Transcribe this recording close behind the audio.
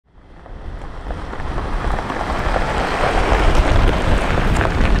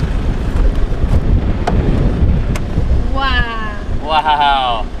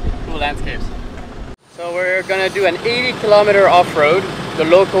do an 80-kilometer off-road. The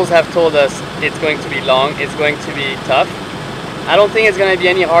locals have told us it's going to be long, it's going to be tough. I don't think it's going to be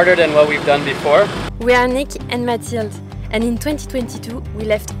any harder than what we've done before. We are Nick and Mathilde, and in 2022 we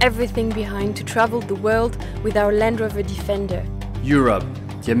left everything behind to travel the world with our Land Rover Defender. Europe,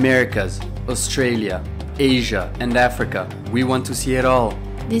 the Americas, Australia, Asia and Africa. We want to see it all.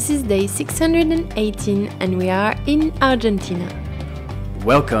 This is day 618 and we are in Argentina.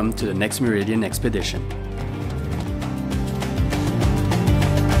 Welcome to the next Meridian expedition.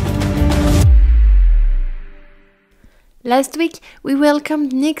 Last week we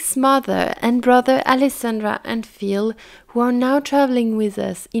welcomed Nick's mother and brother Alessandra and Phil, who are now traveling with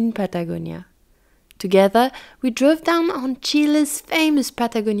us in Patagonia. Together we drove down on Chile's famous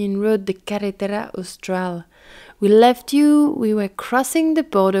Patagonian road, the Carretera Austral. We left you, we were crossing the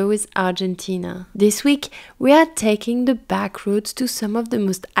border with Argentina. This week we are taking the back roads to some of the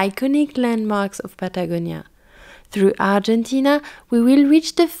most iconic landmarks of Patagonia. Through Argentina, we will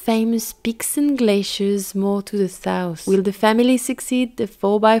reach the famous peaks and glaciers more to the south. Will the family succeed the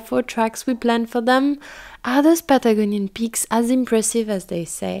 4x4 tracks we planned for them? Are those Patagonian peaks as impressive as they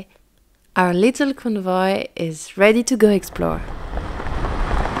say? Our little convoy is ready to go explore.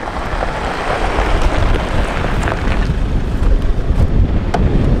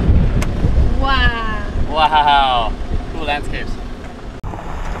 Wow! Wow! Cool landscapes.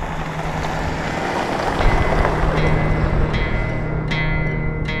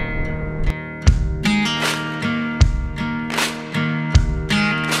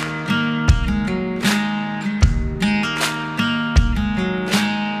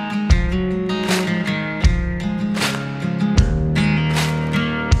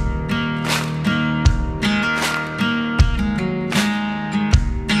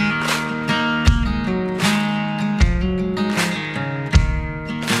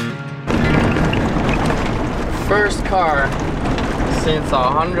 First car since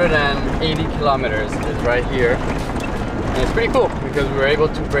 180 kilometers is right here, and it's pretty cool because we were able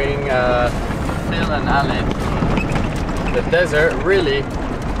to bring Phil and Ale the desert really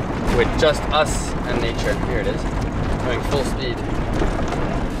with just us and nature. Here it is, going full speed.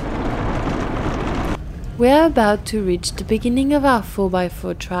 We're about to reach the beginning of our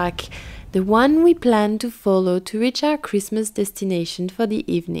 4x4 track, the one we plan to follow to reach our Christmas destination for the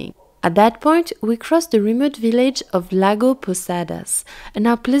evening. At that point, we cross the remote village of Lago Posadas and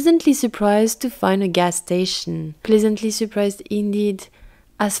are pleasantly surprised to find a gas station. Pleasantly surprised indeed.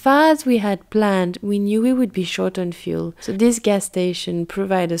 As far as we had planned, we knew we would be short on fuel, so this gas station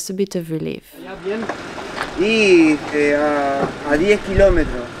provided us a bit of relief. Y a 10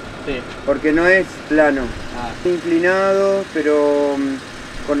 kilómetros, Sí. porque no es plano, inclinado, pero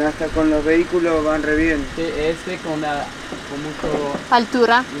hasta con los vehículos van re bien. Sí, con mucho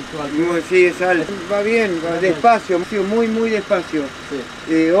Altura. Sí, es alto. Va bien, va despacio, muy despacio.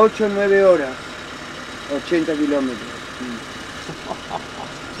 Sí. 8 o 9 horas, 80 kilómetros.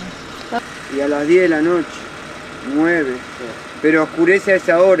 Y a las 10 de la noche, 9. Pero oscurece a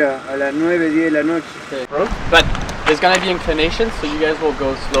esa hora, a las 9, 10 de la noche. Okay. But there's gonna be inclinations, so you guys will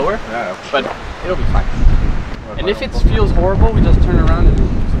go slower, but it'll be fine. And if it feels horrible, we just turn around and...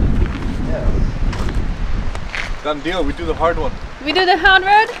 Yeah. Done deal, we do the hard one. We do the hard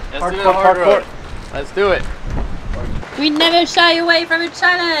road? Let's do the hard road. Let's do it. We never shy away from a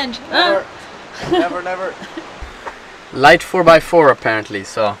challenge. Never, never. Light 4x4 apparently,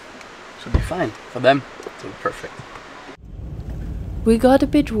 so should be fine. For them, it'll be perfect. We got a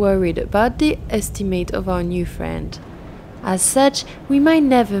bit worried about the estimate of our new friend. As such, we might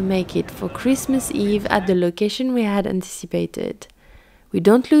never make it for Christmas Eve at the location we had anticipated. We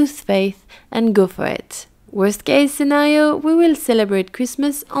don't lose faith and go for it. Worst case scenario, we will celebrate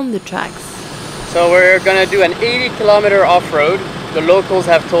Christmas on the tracks. So we're gonna do an 80-kilometer off-road. The locals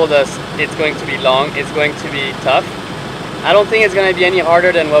have told us it's going to be long, it's going to be tough. I don't think it's gonna be any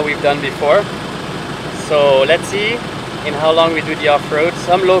harder than what we've done before. So let's see in how long we do the off-road.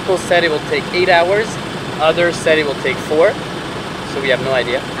 Some locals said it will take 8 hours. Others said it will take 4, so we have no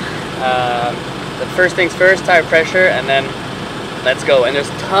idea. But first things first, tire pressure, and then let's go. And there's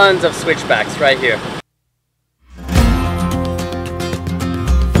tons of switchbacks right here.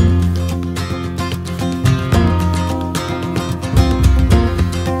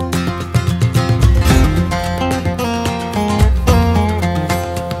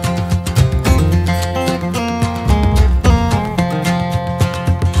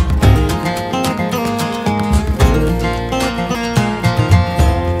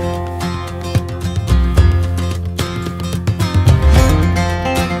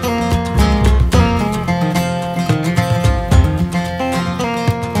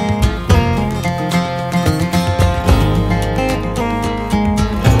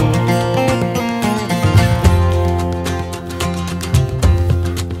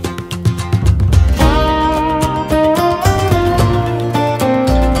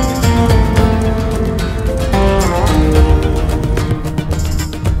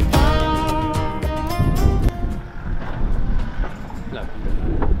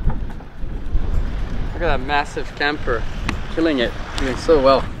 massive camper. Killing it. Doing so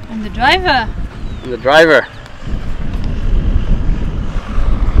well. And the driver. And the driver.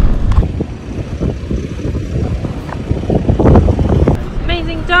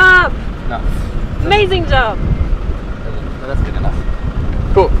 Amazing job. No. Amazing job. No, that's good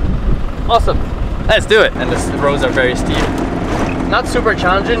enough. Cool. Awesome. Let's do it. And the roads are very steep. Not super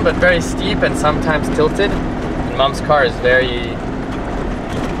challenging, but very steep and sometimes tilted. And Mom's car is very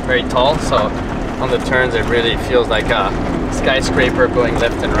tall, so on the turns it really feels like a skyscraper going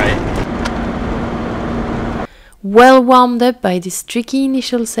left and right. Well warmed up by this tricky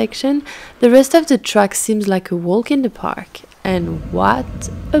initial section, the rest of the track seems like a walk in the park. And what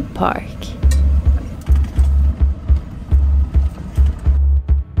a park!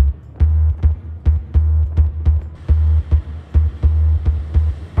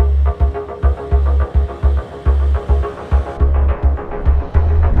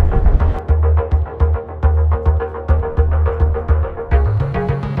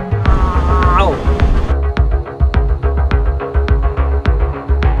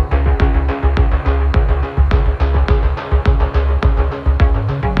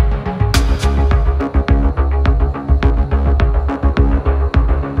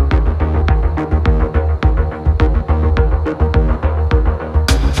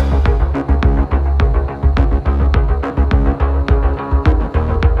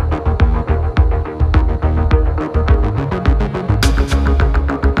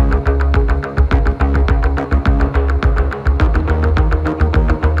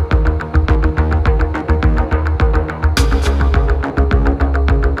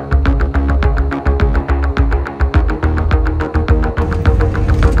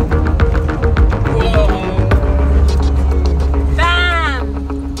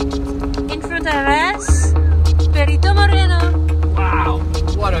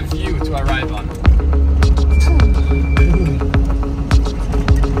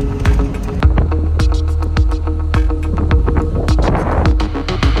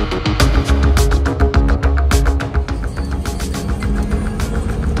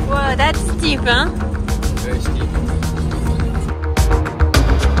 Very steep.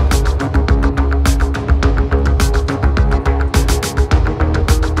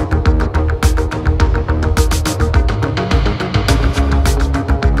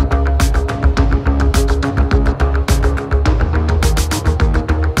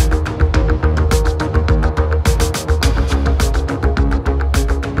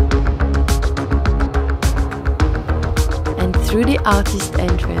 Through the artist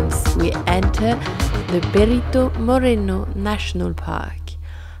entrance, we enter the Perito Moreno National Park,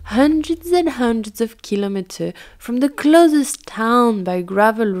 hundreds and hundreds of kilometers from the closest town by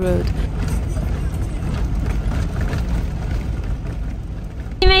gravel road.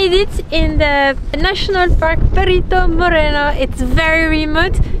 We made it in the National Park Perito Moreno. It's very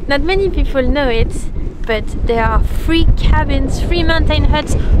remote, not many people know it, but there are 3 cabins, 3 mountain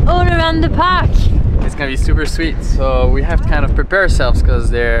huts all around the park. It's gonna be super sweet, so we have to kind of prepare ourselves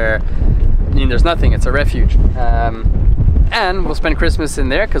because there's nothing, it's a refuge. And we'll spend Christmas in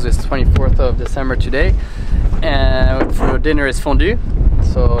there because it's 24th of December today, and for dinner is fondue,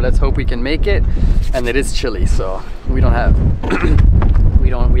 so let's hope we can make it. And it is chilly, so we don't have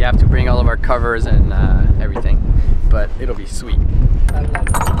we have to bring all of our covers and everything, but it'll be sweet.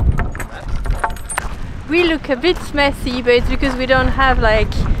 We look a bit messy, but it's because we don't have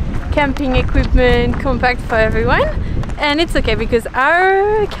like camping equipment compact for everyone, and it's okay because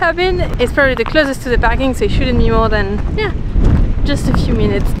our cabin is probably the closest to the parking, so it shouldn't be more than just a few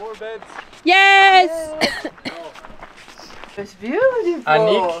minutes. More beds. Yes! It's beautiful.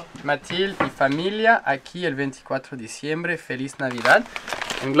 Annick, Mathilde y familia aquí el 24 de diciembre. Feliz Navidad.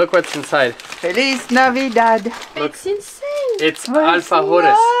 And look what's inside. Feliz Navidad. Look, It's insane! it's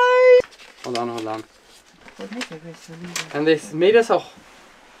alfajores. Hold on. And they made us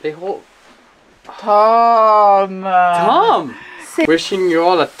they hold. Tom! Wishing you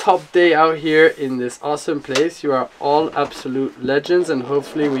all a top day out here in this awesome place. You are all absolute legends, and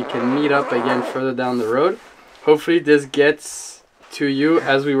hopefully we can meet up again further down the road. Hopefully this gets to you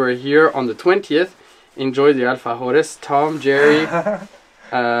as we were here on the 20th. Enjoy the alfajores. Tom, Jerry,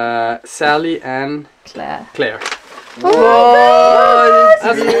 Sally and Claire. Oh,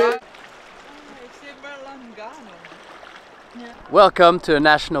 Welcome to the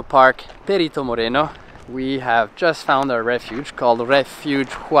National Park Perito Moreno. We have just found our refuge called Refuge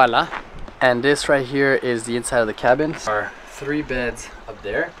Huala, and this right here is the inside of the cabin. There are 3 beds up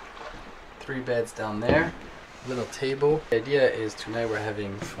there, 3 beds down there, little table. The idea is tonight we're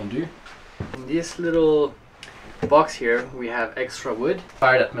having fondue. In this little box here we have extra wood,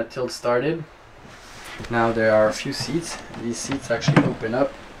 fire that Mathilde started. Now there are a few seats. These seats actually open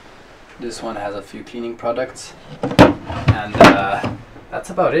up. This one has a few cleaning products. And that's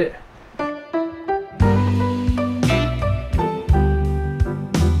about it.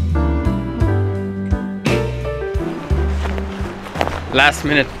 Last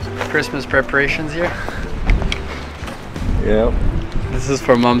minute Christmas preparations here. Yeah. This is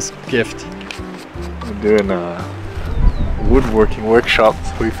for Mom's gift. We're doing a woodworking workshop.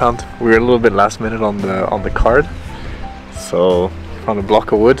 We were a little bit last minute on the card. So found a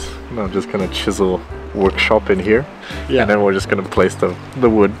block of wood. And I'm just gonna chisel workshop in here. Yeah. And then we're just gonna place the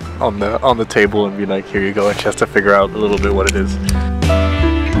wood on the table and be like, here you go, and she has to figure out a little bit what it is.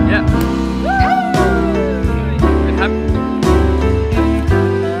 Yeah.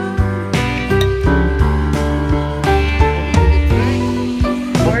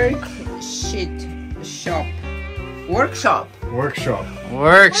 Workshop. Workshop.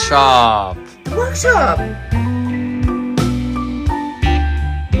 Workshop. Workshop.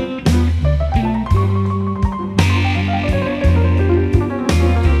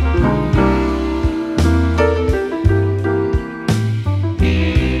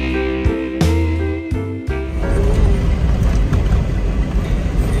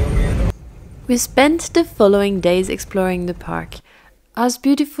 We spent the following days exploring the park. As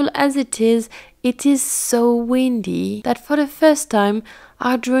beautiful as it is so windy that for the first time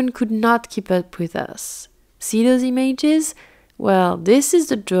our drone could not keep up with us. See those images? Well, this is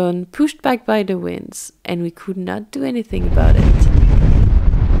the drone pushed back by the winds, and we could not do anything about it.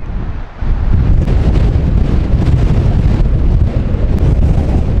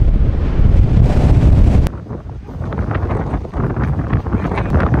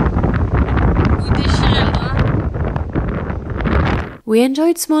 We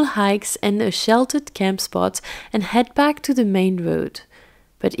enjoyed small hikes and a sheltered camp spot and head back to the main road.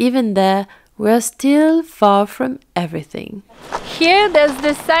 But even there, we're still far from everything. Here there's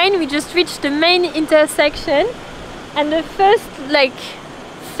the sign. We just reached the main intersection, and the first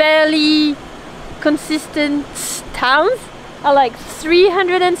fairly consistent towns are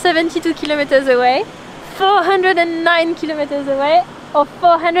 372 kilometers away, 409 kilometers away, or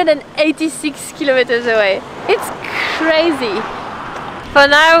 486 kilometers away. It's crazy. For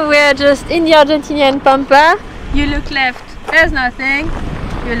now we're just in the Argentinian Pampa. You look left, there's nothing.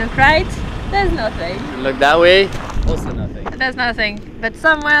 You look right, there's nothing. Look that way, also nothing. There's nothing. But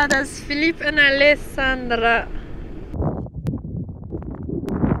somewhere there's Philippe and Alessandra.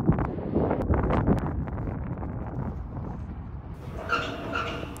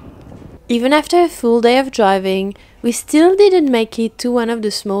 Even after a full day of driving, we still didn't make it to one of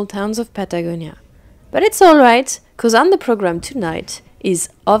the small towns of Patagonia. But it's alright, cause on the program tonight is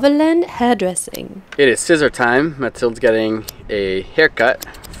overland hairdressing. It is scissor time. Mathilde's getting a haircut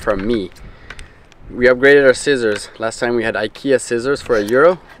from me. We upgraded our scissors. Last time we had IKEA scissors for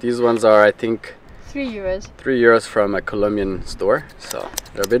 €1. These ones are, I think, €3. €3 from a Colombian store, so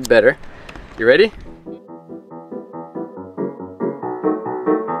they're a bit better. You ready?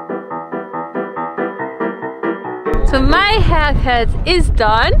 So my haircut is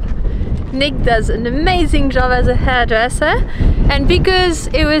done. Nick does an amazing job as a hairdresser, and because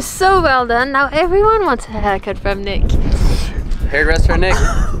it was so well done, now everyone wants a haircut from Nick. Hairdresser Nick.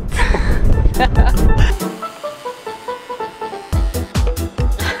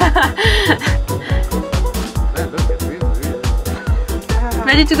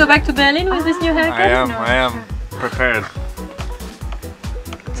 Ready to go back to Berlin with this new haircut? I am prepared.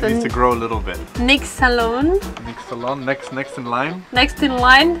 So It needs to grow a little bit. Nick's salon. Nick's salon, next in line. Next in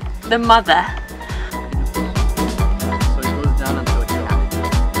line, the mother. So it goes down until here.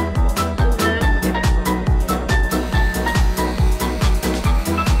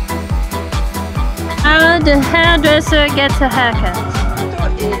 Now the hairdresser gets a haircut.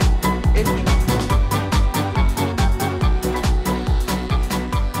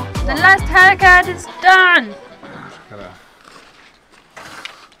 The last haircut is done.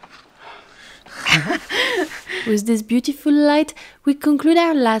 With this beautiful light, we conclude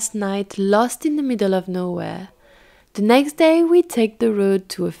our last night lost in the middle of nowhere. The next day, we take the road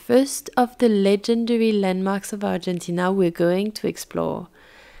to a first of the legendary landmarks of Argentina we're going to explore.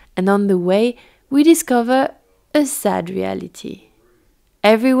 And on the way, we discover a sad reality.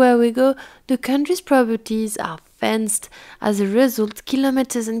 Everywhere we go, the country's properties are fenced. As a result,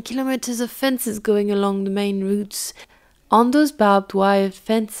 kilometers and kilometers of fences going along the main routes. On those barbed wire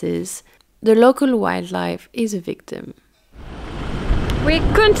fences, the local wildlife is a victim.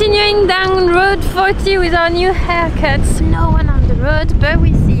 We're continuing down Road 40 with our new haircuts. No one on the road, but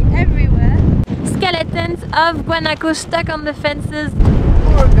we see everywhere skeletons of guanaco stuck on the fences.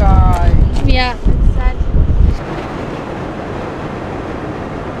 Poor guy. Yeah, it's sad.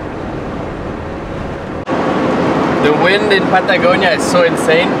 The wind in Patagonia is so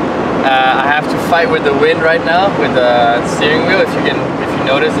insane. I have to fight with the wind right now with the steering wheel. If you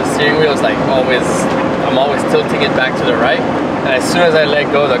notice, the steering wheel is like I'm always tilting it back to the right. And as soon as I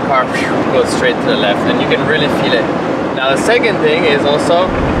let go, the car goes straight to the left, and you can really feel it. Now the second thing is also,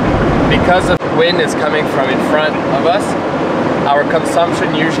 because the wind is coming from in front of us, our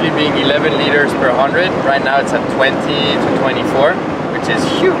consumption usually being 11 liters per 100, right now it's at 20 to 24, which is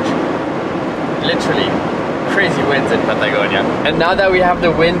huge. Literally crazy winds in Patagonia. And now that we have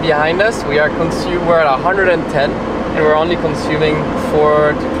the wind behind us, we're at 110, and we're only consuming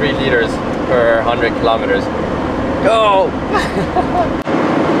 4 to 3 liters per 100 kilometers. Go!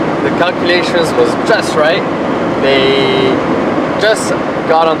 The calculations was just right. They just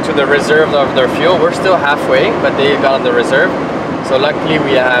got onto the reserve of their fuel. We're still halfway, but they got on the reserve. So luckily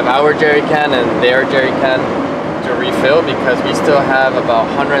we have our jerry can and their jerry can to refill, because we still have about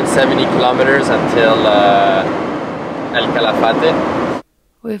 170 kilometers until El Calafate.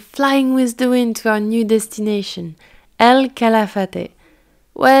 We're flying with the wind to our new destination, El Calafate,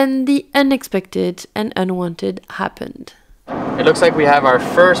 when the unexpected and unwanted happened. It looks like we have our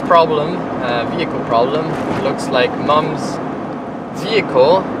first problem, vehicle problem. It looks like Mom's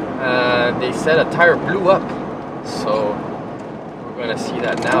vehicle, they said a tire blew up. So we're gonna see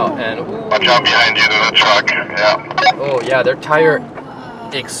that now. And watch out behind you, there's a truck. Yeah. Oh yeah, their tire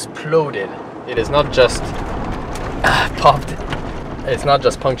exploded. It is not just popped. It's not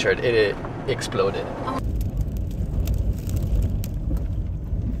just punctured. It exploded.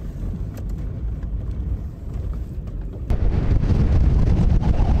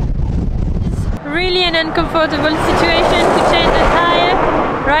 Really an uncomfortable situation to change the tire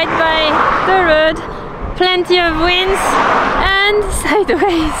right by the road, plenty of winds and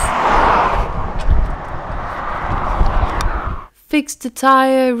sideways. Fixed the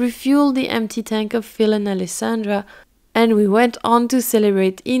tire, refueled the empty tank of Phil and Alessandra, and we went on to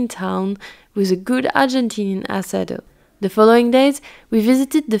celebrate in town with a good Argentinian asado. The following days, we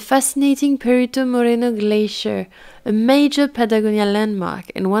visited the fascinating Perito Moreno Glacier, a major Patagonia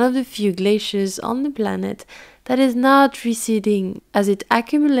landmark and one of the few glaciers on the planet that is not receding, as it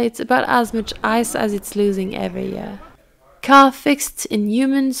accumulates about as much ice as it's losing every year. Car fixed and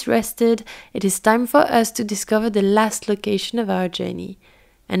humans rested, it is time for us to discover the last location of our journey,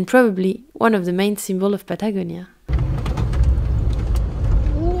 and probably one of the main symbols of Patagonia.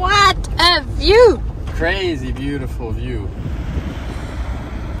 What a view! Crazy beautiful view.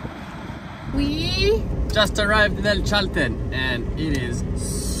 We just arrived in El Chalten, and it is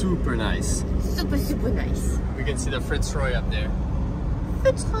super nice. super nice. We can see the Fitzroy up there.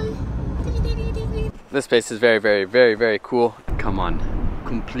 Fitzroy. This place is very cool. Come on,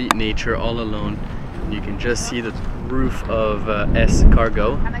 complete nature all alone. You can just see the roof of S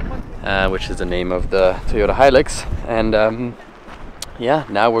Cargo, which is the name of the Toyota Hilux. And yeah,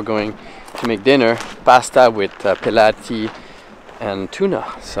 now we're going to make dinner, pasta with pelati and tuna.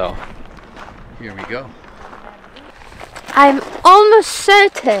 So here we go. I'm almost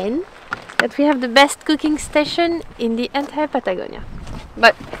certain that we have the best cooking station in the entire Patagonia.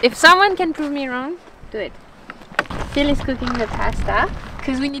 But if someone can prove me wrong, do it. Phil is cooking the pasta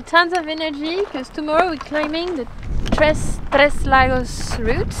because we need tons of energy, because tomorrow we're climbing the Tres Lagos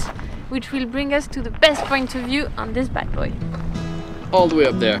route, which will bring us to the best point of view on this bad boy. All the way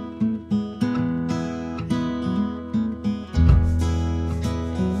up there.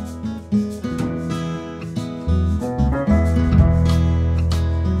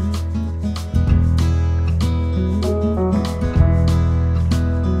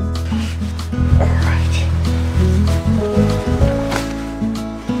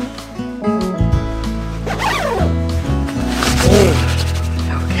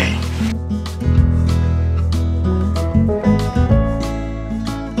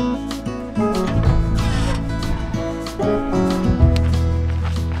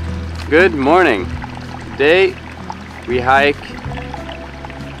 Good morning. Today we hike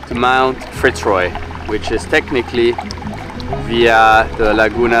to Mount Fitzroy, which is technically via the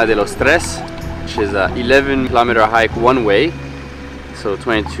Laguna de los Tres, which is a 11-kilometer hike one way, so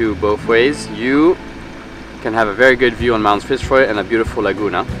 22 both ways. You can have a very good view on Mount Fitzroy and a beautiful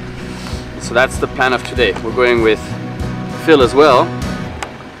laguna. So that's the plan of today. We're going with Phil as well.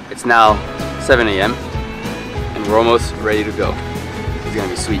 It's now 7 a.m. and we're almost ready to go. It's gonna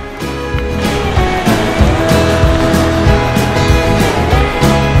be sweet.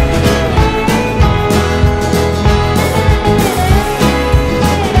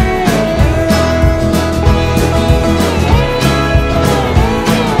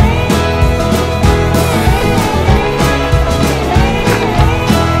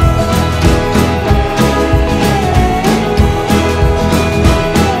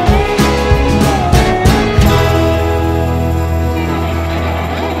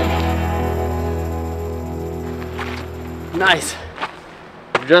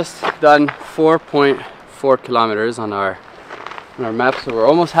 We've just done 4.4 kilometers on our map, so we're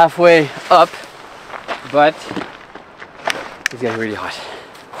almost halfway up, but it's getting really hot.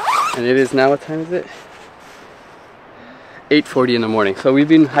 And it is now, what time is it? 8:40 in the morning. So we've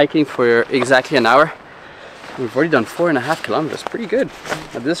been hiking for exactly an hour. We've already done 4.5 kilometers, pretty good.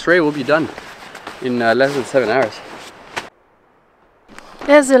 At this rate, we'll be done in less than 7 hours.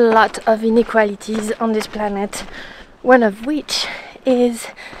 There's a lot of inequalities on this planet, one of which is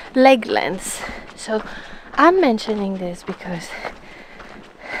leg length. So I'm mentioning this because,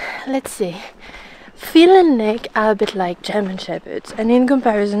 let's see, Phil and Nick are a bit like German Shepherds, and in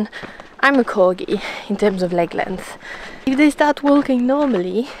comparison, I'm a corgi in terms of leg length. If they start walking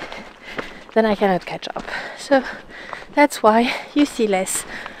normally, then I cannot catch up. So that's why you see less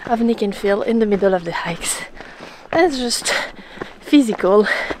of Nick and Phil in the middle of the hikes. That's just physical,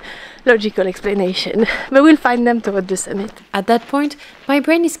 logical explanation, but we'll find them toward the summit. At that point, my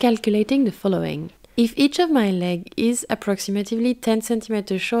brain is calculating the following. If each of my legs is approximately 10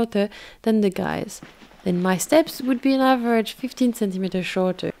 centimeters shorter than the guys, then my steps would be on average 15 centimeters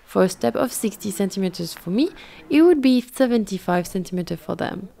shorter. For a step of 60 centimeters for me, it would be 75 centimeters for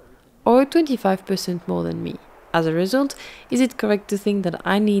them, or 25% more than me. As a result, is it correct to think that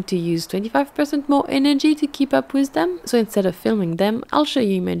I need to use 25% more energy to keep up with them? So instead of filming them, I'll show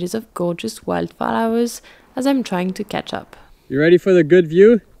you images of gorgeous wildflowers as I'm trying to catch up. You ready for the good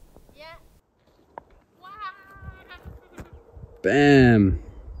view? Yeah. Bam!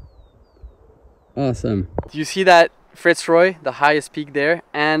 Awesome. Do you see that Fitzroy, the highest peak there,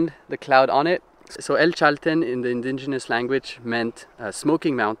 and the cloud on it? So El Chalten in the indigenous language meant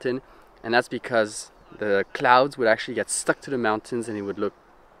smoking mountain, and that's because the clouds would actually get stuck to the mountains and it would look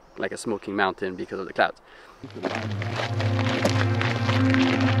like a smoking mountain because of the clouds.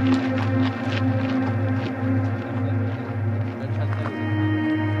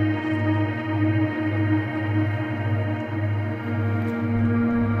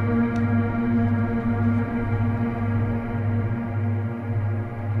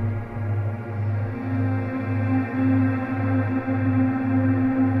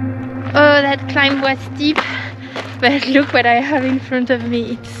 Oh, that climb was steep, but look what I have in front of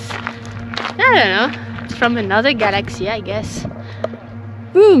me. It's, I don't know, it's from another galaxy, I guess.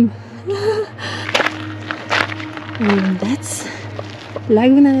 Boom! And that's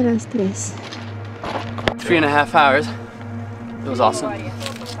Laguna de los Tres. 3.5 hours. It was awesome.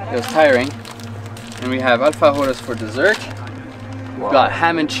 It was tiring. And we have alfajores for dessert. We've got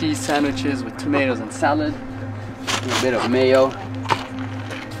ham and cheese sandwiches with tomatoes and salad, with a bit of mayo,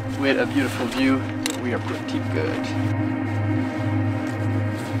 with a beautiful view. We are pretty good.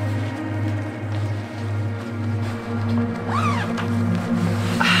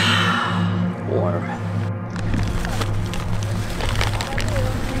 Warm.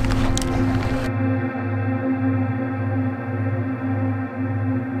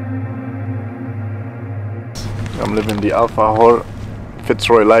 I'm living the Alfajor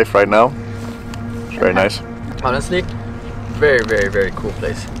Fitzroy life right now. It's very nice. Honestly, very, very, very cool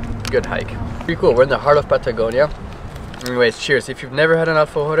place. Good hike. Pretty cool. We're in the heart of Patagonia. Anyways, cheers. If you've never had an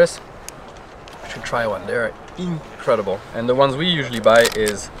alfajores, you should try one. They're incredible. And the ones we usually buy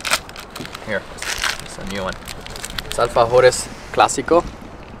is here. It's a new one. It's alfajores clásico.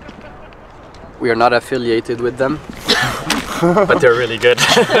 We are not affiliated with them, but they're really good.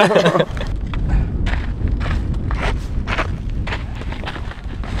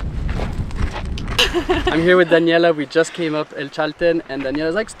 I'm here with Daniela. We just came up El Chalten and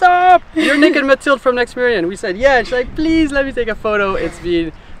Daniela's like, stop! You're Nick and Mathilde from next MERIDIAN. We said, yeah. And she's like, please let me take a photo. It's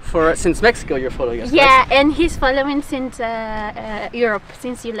been since Mexico you're following us. Yeah, right? and he's following since Europe,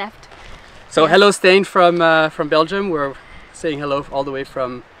 since you left. So hello Stain from Belgium. We're saying hello all the way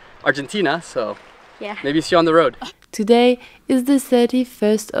from Argentina. So Yeah. maybe see you on the road. Today is the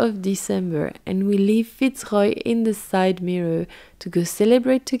 31st of December and we leave Fitzroy in the side mirror to go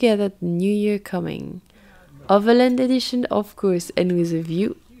celebrate together the new year coming. Overland edition of course, and with a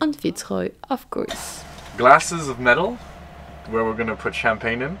view on Fitzroy of course. Glasses of metal where we're gonna put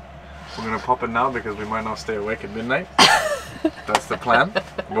champagne in. We're gonna pop it now because we might not stay awake at midnight. That's the plan.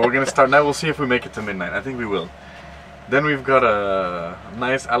 But we're gonna start now. We'll see if we make it to midnight. I think we will. Then we've got a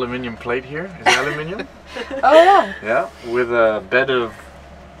nice aluminium plate here. Is it aluminium? Oh yeah. Yeah, with a bed of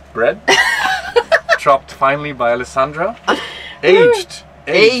bread, chopped finely by Alessandra, aged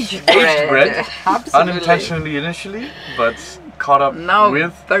bread, unintentionally initially, but caught up Now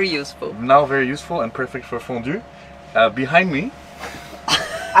with very useful. now very useful and perfect for fondue. Behind me,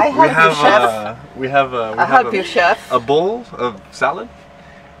 I help you, chef. we have I help you, chef. a bowl of salad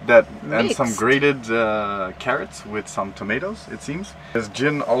that and some grated carrots with some tomatoes. It seems there's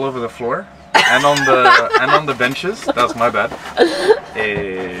gin all over the floor and on the benches. That's my bad.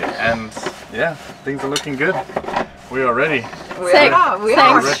 And yeah, things are looking good. We are ready.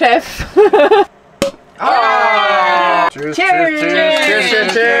 Thanks, chef. Cheers! Cheers! Cheers! Cheers!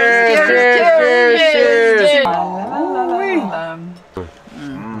 Cheers! Cheers! Cheers!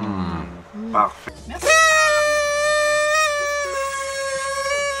 Parfait.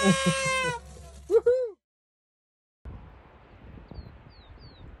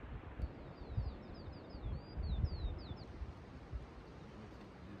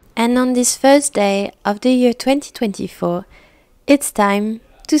 And on this first day of the year 2024, it's time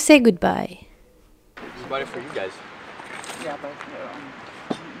to say goodbye. We bought it for you guys. Yeah, but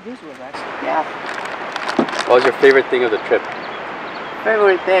this was actually, yeah. What was your favorite thing of the trip?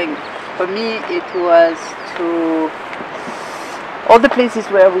 Favorite thing for me, it was to all the places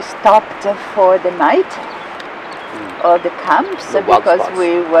where we stopped for the night, or the camps, because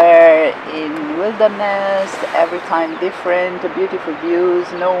we were in wilderness, every time different, beautiful views,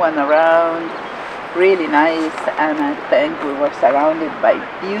 no one around, really nice. And I think we were surrounded by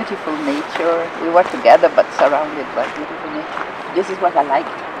beautiful nature. We were together but surrounded by beautiful nature. This is what I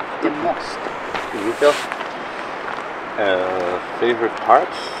liked the most. You feel? Favorite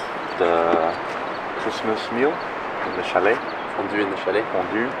parts? The Christmas meal in the chalet. Fondu in the chalet.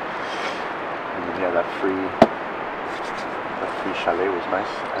 Fondu. And then, yeah, that free chalet was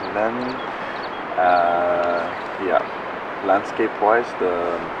nice. And then, yeah, landscape-wise,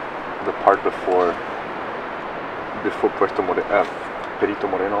 the part before Perito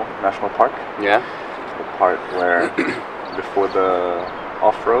Moreno National Park. Yeah. The part where before the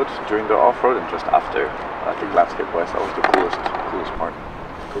off-road, during the off-road, and just after. I think landscape-wise, that was the coolest part.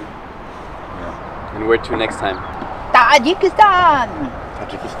 Cool. Yeah. And where to next time? Tajikistan!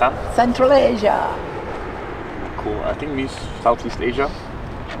 Tajikistan? Central Asia. Cool. I think means Southeast Asia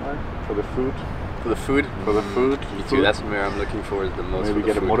for the food. For the food? For the food. Me too. That's where I'm looking forward the most. Maybe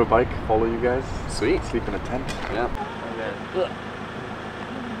get a motorbike, follow you guys. Sweet. Sleep in a tent. Yeah.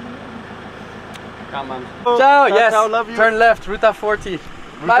 Come on. Ciao. Yes. Ciao, love you. Turn left. Ruta 40. Ruta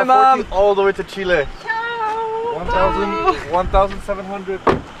Bye, 40 Mom. all the way to Chile. Ciao. 1,700.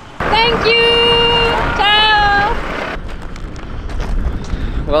 Thank you. Ciao.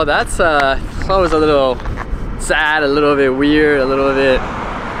 Well, that's always a little sad, a little bit weird, a little bit,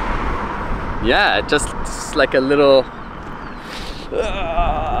 yeah, just like a little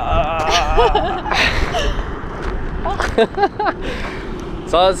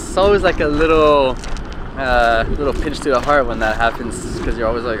so it's always like a little pinch to the heart when that happens, because you're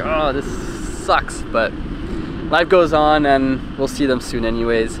always like, oh, this sucks, but life goes on and we'll see them soon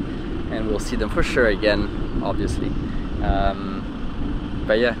anyways, and we'll see them for sure again, obviously.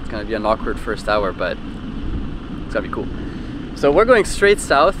 But yeah, it's gonna be an awkward first hour, but it's gonna be cool. So we're going straight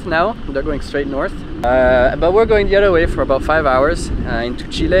south now. They're going straight north, but we're going the other way for about 5 hours into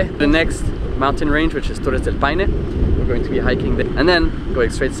Chile. The next mountain range, which is Torres del Paine, we're going to be hiking there, and then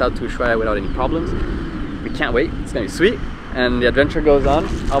going straight south to Ushuaia without any problems. We can't wait. It's gonna be sweet, and the adventure goes on.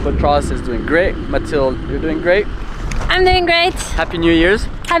 Albatross is doing great. Mathilde, you're doing great. I'm doing great. Happy New Year's.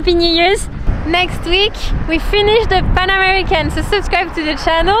 Happy New Year's. Next week we finish the Pan American, so subscribe to the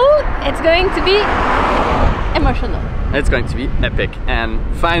channel. It's going to be emotional. It's going to be epic, and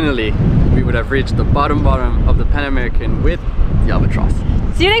finally we would have reached the bottom of the Pan American with the Albatross.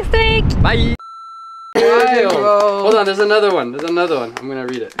 See you next week. Bye. Hold on, there's another one. There's another one. I'm gonna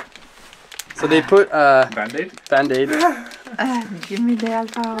read it. So they put Band-Aid. Band-Aid. Give me the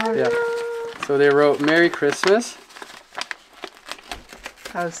alcohol. Yeah. So they wrote Merry Christmas.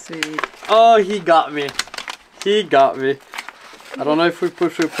 How sweet. Oh, he got me. He got me. I don't know if we should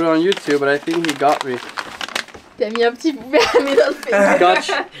put it on YouTube, but I think he got me. T'as mis un petit poupée à mes dans le face.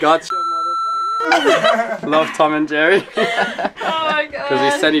 Gotcha, motherfucker. Love Tom and Jerry. Oh my god. Because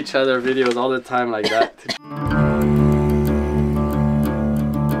we send each other videos all the time like that.